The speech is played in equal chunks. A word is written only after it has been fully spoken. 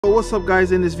What's up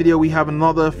guys, in this video we have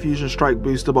another Fusion Strike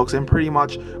booster box, and pretty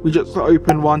much we just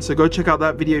opened one, so go check out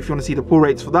that video if you want to see the pull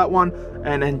rates for that one,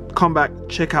 and then come back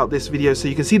check out this video so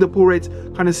you can see the pull rates,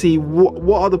 kind of see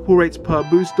what are the pull rates per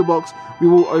booster box. We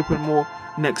will open more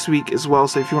next week as well,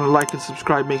 so if you want to like and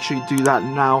subscribe, make sure you do that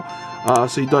now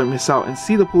so you don't miss out and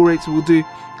see the pull rates. We'll do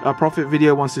a profit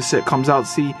video once this set comes out,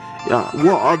 see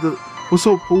what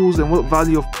sort of pulls and what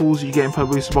value of pulls you getting per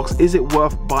booster box. Is it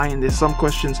worth buying? There's some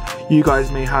questions you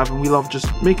guys may have, and we love just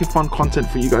making fun content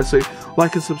for you guys, so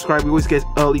like and subscribe. We always get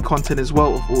early content as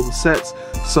well of all the sets,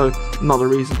 so another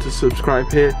reason to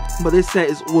subscribe here. But this set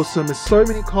is awesome. There's so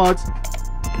many cards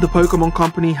the Pokemon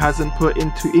company hasn't put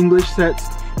into English sets.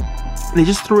 They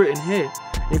just threw it in here,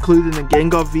 including the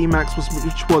Gengar VMAX,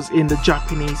 which was in the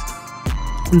Japanese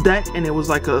deck, and it was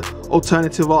like a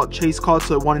alternative art chase card,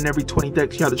 so 1 in every 20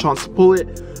 decks you had a chance to pull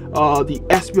it. The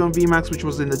Espeon VMAX, which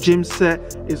was in the gym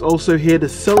set, is also here. The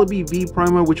Celebi V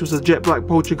promo, which was a Jet Black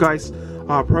Poltergeist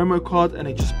promo card, and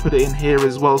they just put it in here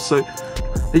as well. So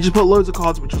they just put loads of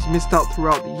cards which was missed out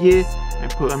throughout the year and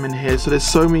put them in here. So there's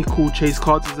so many cool chase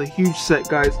cards. It's a huge set,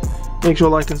 guys. Make sure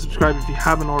to like and subscribe if you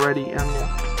haven't already.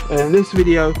 And in this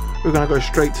video we're gonna go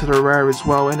straight to the rare as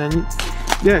well, and then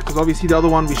yeah, because obviously the other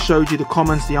one we showed you the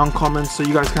commons, the uncommons, so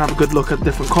you guys can have a good look at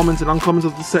different commons and uncommons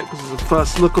of the set because it's the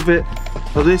first look of it.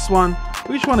 For this one,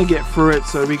 we just want to get through it,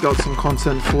 so we got some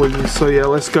content for you. So yeah,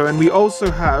 let's go. And we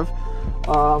also have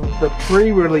the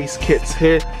pre-release kits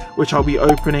here, which I'll be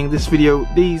opening this video.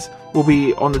 These will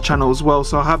be on the channel as well,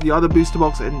 so I'll have the other booster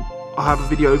box and I'll have a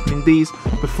video opening these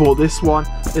before this one.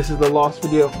 This is the last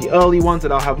video of the early ones,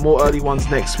 and I'll have more early ones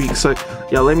next week. So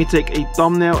yeah, let me take a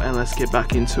thumbnail and let's get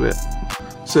back into it.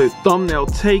 So thumbnail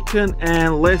taken,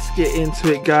 and let's get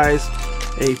into it, guys.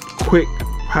 A quick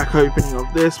pack opening of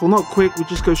this. Well, not quick, we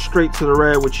just go straight to the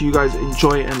rare, which you guys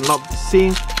enjoy and love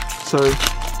seeing. So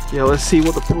yeah, let's see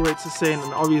what the pull rates are saying.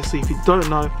 And obviously, if you don't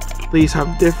know, these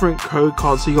have different code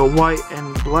cards. So you got white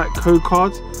and black code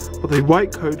cards, but the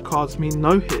white code cards mean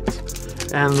no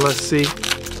hit. And let's see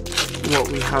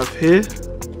what we have here.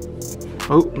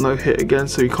 Oh, no hit again,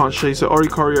 so you can't show you. So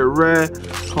Oricorio rare.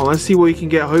 Oh, let's see what you can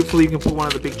get. Hopefully you can pull one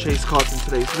of the big chase cards in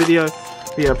today's video.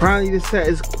 But yeah, apparently this set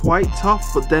is quite tough,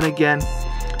 but then again,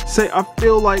 I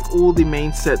feel like all the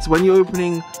main sets, when you're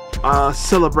opening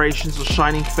celebrations or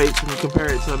shining fates, when you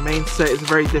compare it to a main set, it's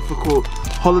very difficult.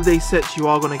 Holiday sets, you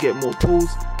are going to get more pulls,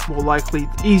 more likely,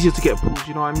 easier to get pulls,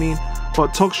 you know what I mean?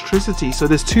 But Toxtricity, so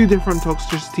there's two different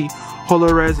Toxtricity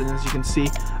holo rares, and as you can see,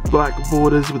 black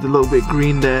borders with a little bit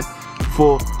green there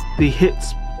for the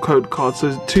hits code cards.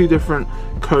 So there's two different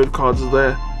code cards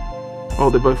there. Oh,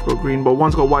 they both got green, but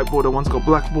one's got white border, one's got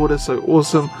black border, so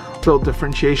awesome little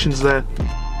differentiations there.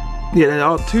 Yeah, there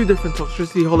are two different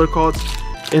Toxtricity holo cards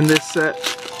in this set,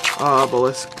 but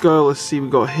let's go. Let's see, we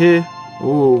got here.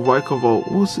 Ooh, Vikavolt.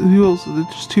 Who else?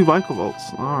 Just two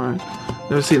Vikavolts. Alright,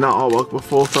 never seen that artwork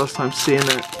before, first time seeing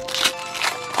it.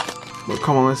 But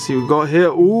come on, let's see what we got here.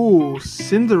 Ooh,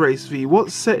 Cinderace V.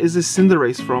 What set is this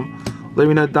Cinderace from? Let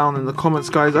me know down in the comments,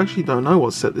 guys. I actually don't know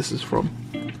what set this is from.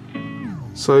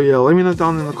 So yeah, let me know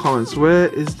down in the comments. Where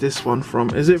is this one from?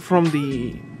 Is it from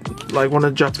the, like, one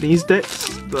of the Japanese decks?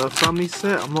 The family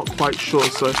set? I'm not quite sure,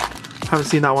 so haven't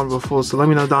seen that one before. So let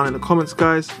me know down in the comments,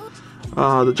 guys.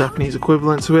 The Japanese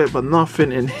equivalent to it, but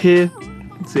nothing in here.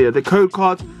 So yeah, the code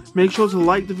cards. Make sure to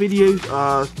like the video,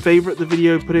 favorite the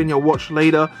video, put in your watch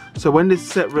later. So when this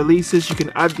set releases, you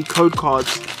can add the code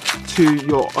cards to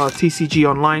your TCG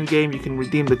online game. You can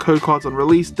redeem the code cards on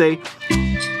release day.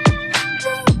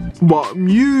 But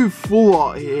MEW full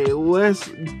art here, let's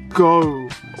go.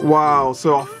 Wow,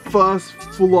 so our first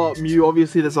full art MEW.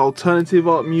 Obviously there's alternative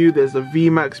art MEW, there's the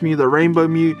VMAX MEW, the Rainbow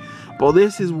MEW, but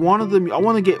this is one of them. I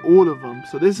want to get all of them,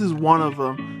 so this is one of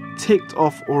them ticked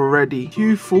off already.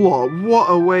 MEW full art, what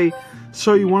a way to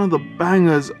show you one of the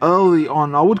bangers early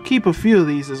on. I would keep a few of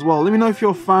these as well. Let me know if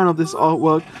you're a fan of this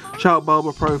artwork. Shout out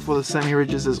Barber Pro for the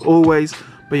semi-ridges as always.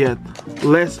 But yeah,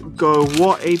 let's go.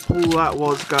 What a pull that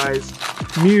was, guys.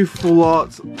 MEW full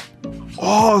art.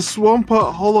 Oh,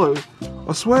 Swampert holo.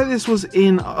 I swear this was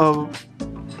in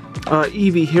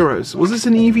EV Heroes. Was this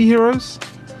in EV Heroes?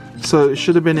 So it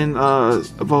should have been in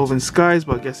Evolving Skies,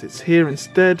 but I guess it's here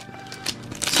instead.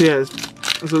 So yeah,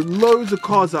 there's loads of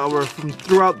cards that were from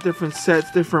throughout different sets,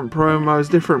 different promos,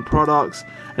 different products,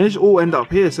 and it just all end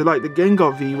up here. So like the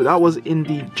Gengar V, that was in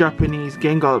the Japanese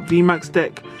Gengar VMAX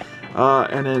deck,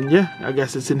 and then yeah, I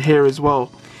guess it's in here as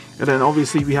well. And then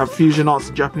obviously we have Fusion Arts,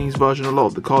 the Japanese version. A lot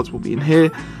of the cards will be in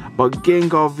here. But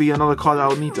Gengar V, another card I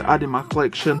would need to add in my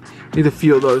collection. Need a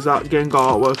few of those. That Gengar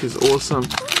artwork is awesome.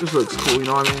 Just looks cool, you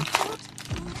know what I mean?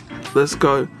 Let's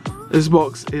go. This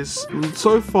box is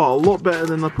so far a lot better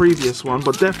than the previous one,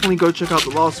 but definitely go check out the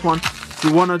last one.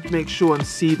 You want to make sure and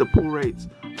see the pull rates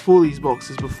for these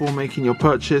boxes before making your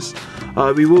purchase.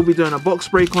 We will be doing a box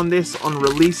break on this on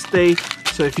release day,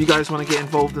 so if you guys want to get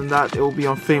involved in that, it will be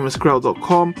on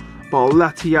famousgrail.com. But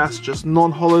Latias, just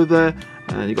non-hollow there,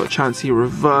 and you got Chansey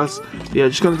reverse. Yeah,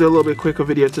 just gonna do a little bit quicker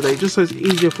video today, just so it's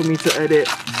easier for me to edit.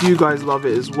 You guys love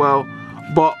it as well.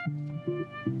 But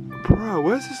bro,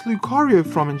 where's this Lucario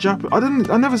from in Japan?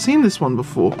 I never seen this one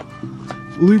before.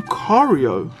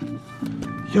 Lucario.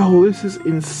 Yo, this is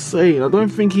insane. I don't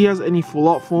think he has any full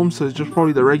art form, so it's just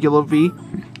probably the regular V.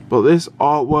 But this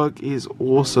artwork is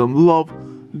awesome. Love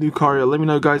Lucario. Let me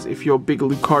know, guys, if you're a big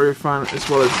Lucario fan as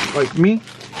well as like me.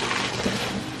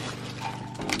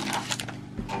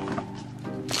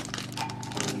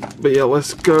 But yeah,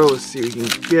 let's go. Let's see what we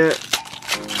can get.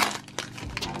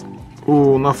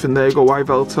 Oh, nothing there. Got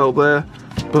Yveltal there.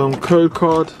 Boom, code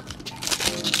card.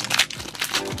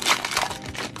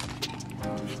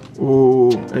 Oh,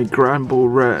 a Grand Ball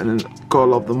Rare, and then gotta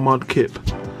love the Mudkip.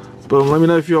 Boom, let me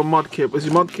know if you're a Mudkip. If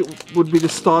your Mudkip would be the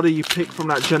starter you pick from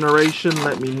that generation,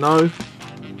 let me know.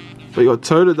 But you got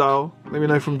Totodile. Let me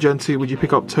know from Gen 2, would you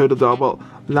pick up Totodile? But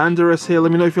Landorus here,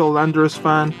 let me know if you're a Landorus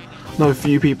fan. I know a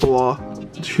few people are.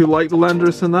 Do you like the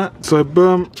Landorus in that? So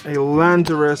boom, a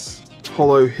Landorus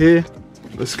holo here.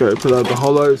 Let's go put out the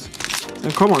holos.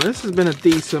 And come on, this has been a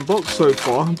decent box so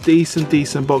far.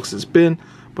 Decent box it's been,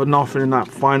 but nothing in that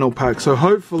final pack. So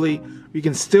hopefully we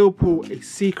can still pull a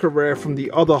secret rare from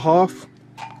the other half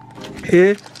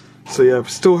here. So yeah,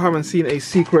 still haven't seen a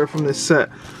secret rare from this set.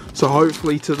 So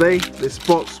hopefully today this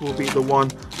box will be the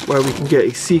one where we can get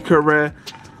a secret rare,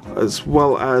 as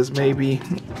well as maybe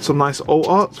some nice old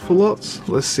arts, full arts.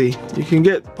 Let's see, you can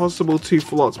get possible 2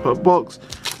 full arts per box,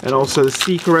 and also the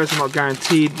secret rares are not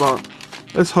guaranteed, but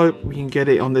let's hope we can get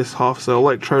it on this half. So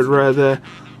Electrode rare there.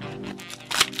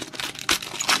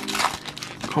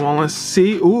 Come on, let's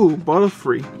see. Ooh,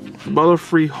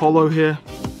 Butterfree holo here.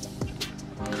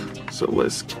 So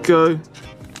let's go.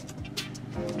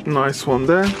 Nice one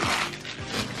there.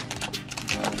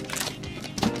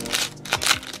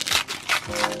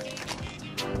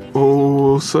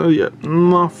 Oh, so yeah,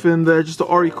 nothing there, just the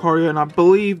Oricorio, and I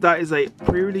believe that is a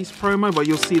pre-release promo, but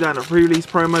you'll see that in a pre-release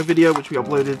promo video which we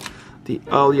uploaded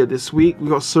earlier this week. We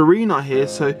got Serena here,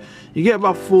 so you get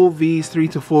about 4 Vs, 3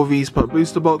 to 4 Vs per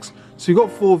booster box. So we got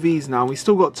 4 Vs now. We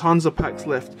still got tons of packs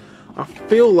left. I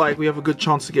feel like we have a good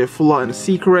chance to get a full art and a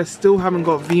secret rare. Still haven't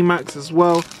got VMAX as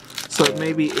well, so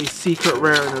maybe a secret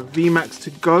rare and a VMAX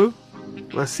to go.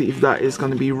 Let's see if that is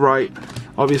going to be right.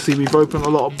 Obviously we've opened a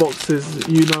lot of boxes,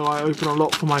 you know I open a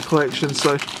lot for my collection,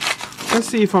 so let's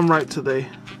see if I'm right today.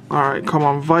 Alright, come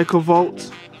on,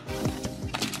 Vikavolt.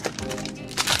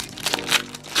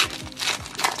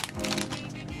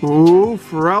 Ooh,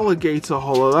 Feraligatr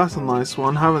holo, that's a nice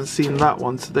one. Haven't seen that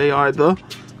one today either,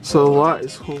 so that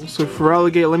is cool. So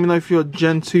Feraligatr, let me know if you're a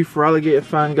Gen 2 Feraligatr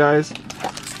fan, guys.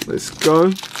 Let's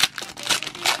go.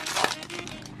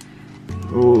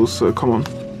 Oh, so come on.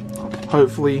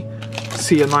 Hopefully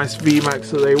see a nice VMAX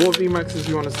today. What VMAXs do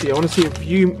you want to see? I want to see a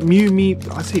MEW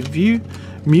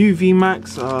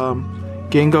VMAX.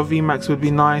 Gengar VMAX would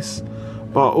be nice.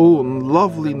 But oh,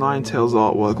 lovely Ninetales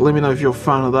artwork. Let me know if you're a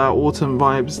fan of that. Autumn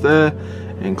vibes there.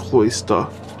 And Cloyster.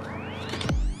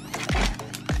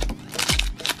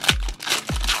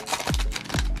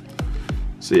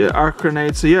 So yeah,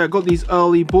 Arcanade. So yeah, I got these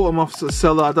early, bought them off the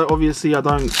seller. I don't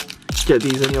get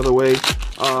these any other way.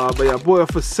 But yeah, I bought it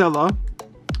off a seller.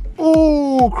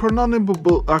 Oh,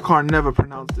 Chrononibble. I can't never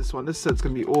pronounce this one. This set's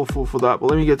gonna be awful for that. But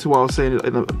let me get to what I was saying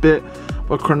in a bit.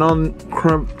 But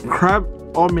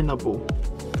Crabominable.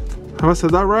 Have I said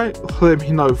that right? Let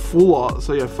me know. Full art.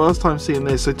 So yeah, first time seeing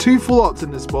this. So 2 full arts in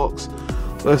this box.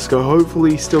 Let's go.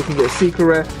 Hopefully still can get a secret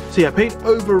rare. So yeah, I paid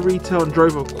over retail and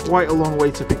drove quite a long way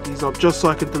to pick these up, just so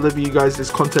I could deliver you guys this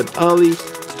content early.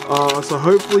 So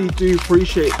hopefully you do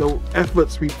appreciate the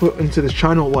efforts we put into this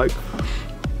channel. Like,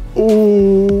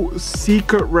 oh,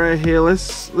 secret rare here.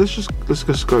 Let's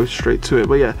just go straight to it.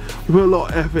 But yeah, we put a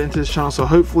lot of effort into this channel, so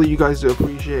hopefully you guys do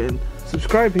appreciate it. And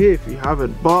subscribe here if you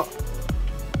haven't. But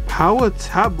Power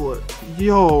Tablet,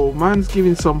 yo, man's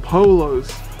giving some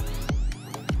polos.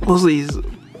 What's these?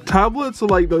 Tablets are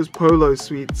like those polo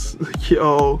sweets.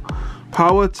 Yo,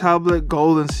 Power Tablet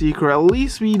Golden Secret. At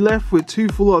least we left with 2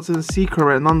 full arts and a secret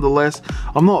rare nonetheless.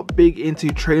 I'm not big into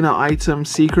trainer item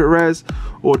secret rares,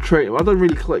 or I don't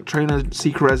really collect trainer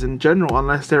secret rares in general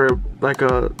unless they're like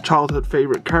a childhood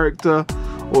favorite character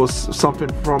or something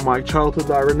from my childhood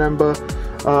that I remember.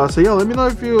 So yeah, let me know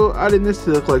if you're adding this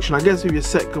to the collection. I guess if you're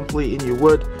set complete and you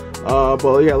would,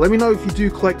 But yeah, let me know if you do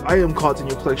collect item cards in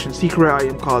your collection, secret rare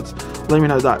item cards. Let me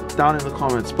know that down in the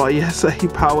comments. But yes, a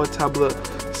power tablet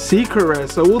secret rare,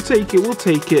 so we'll take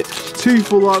it. 2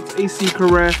 full arts, a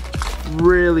secret rare.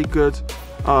 Really good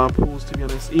pulls, to be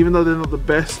honest, even though they're not the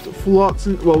best full arts.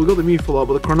 Well, we got the MEW full art,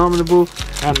 but the chronometer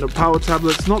and the power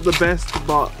tablet's not the best,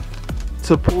 but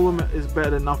to pull them is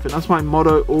better than nothing. That's my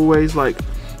motto always. Like,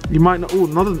 you might not, oh,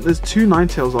 there's 2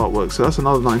 Ninetales artworks, so that's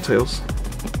another Ninetales.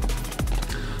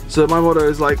 So my motto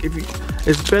is like,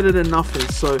 it's better than nothing.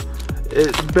 So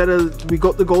it's better we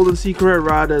got the golden secret rare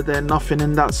rather than nothing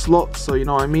in that slot, so you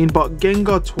know what I mean. But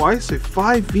Gengar twice, so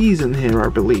 5 Vs in here, I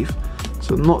believe,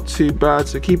 so not too bad.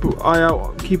 So keep an eye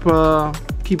out, keep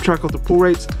track of the pull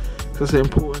rates, because they're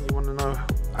important. You want to know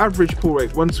average pull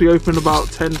rate. Once we open about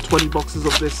 10-20 boxes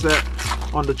of this set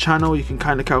on the channel, you can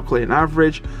kind of calculate an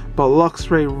average. But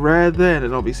Luxray rare there, and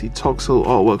then obviously Toxel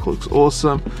artwork looks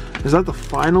awesome. Is that the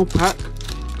final pack?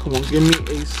 Come on, give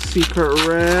me a secret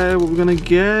rare. What we're gonna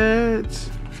get?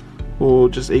 Or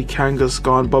just a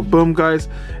Kangaskhan. But boom, guys,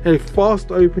 a fast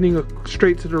opening, a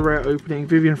straight to the rare opening.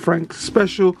 Vivian Frank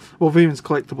special, or Vivian's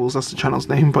Collectibles, that's the channel's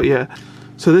name. But yeah,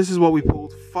 so this is what we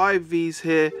pulled. 5 Vs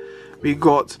here. We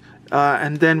got,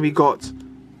 and then we got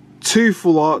 2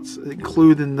 full arts,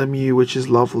 including the MEW, which is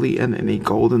lovely, and then a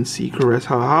golden secret rare.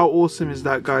 How awesome is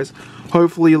that, guys?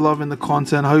 Hopefully you're loving the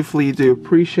content. Hopefully you do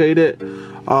appreciate it.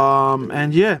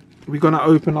 And yeah, we're gonna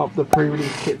open up the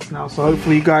pre-release kits now, so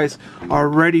hopefully you guys are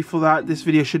ready for that. This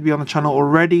video should be on the channel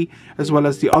already, as well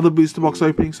as the other booster box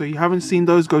openings. So if you haven't seen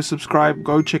those, go subscribe,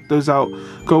 go check those out,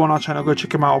 go on our channel, go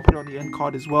check them out. I'll put it on the end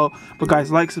card as well. But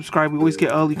guys, like, subscribe. We always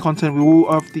get early content. We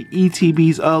will have the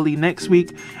ETBs early next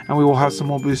week, and we will have some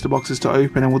more booster boxes to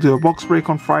open, and we'll do a box break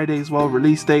on Friday as well,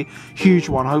 release day, huge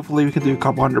one. Hopefully we can do a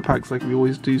couple 100 packs like we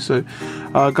always do. So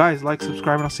guys, like,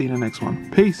 subscribe, and I'll see you in the next one.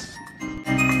 Peace.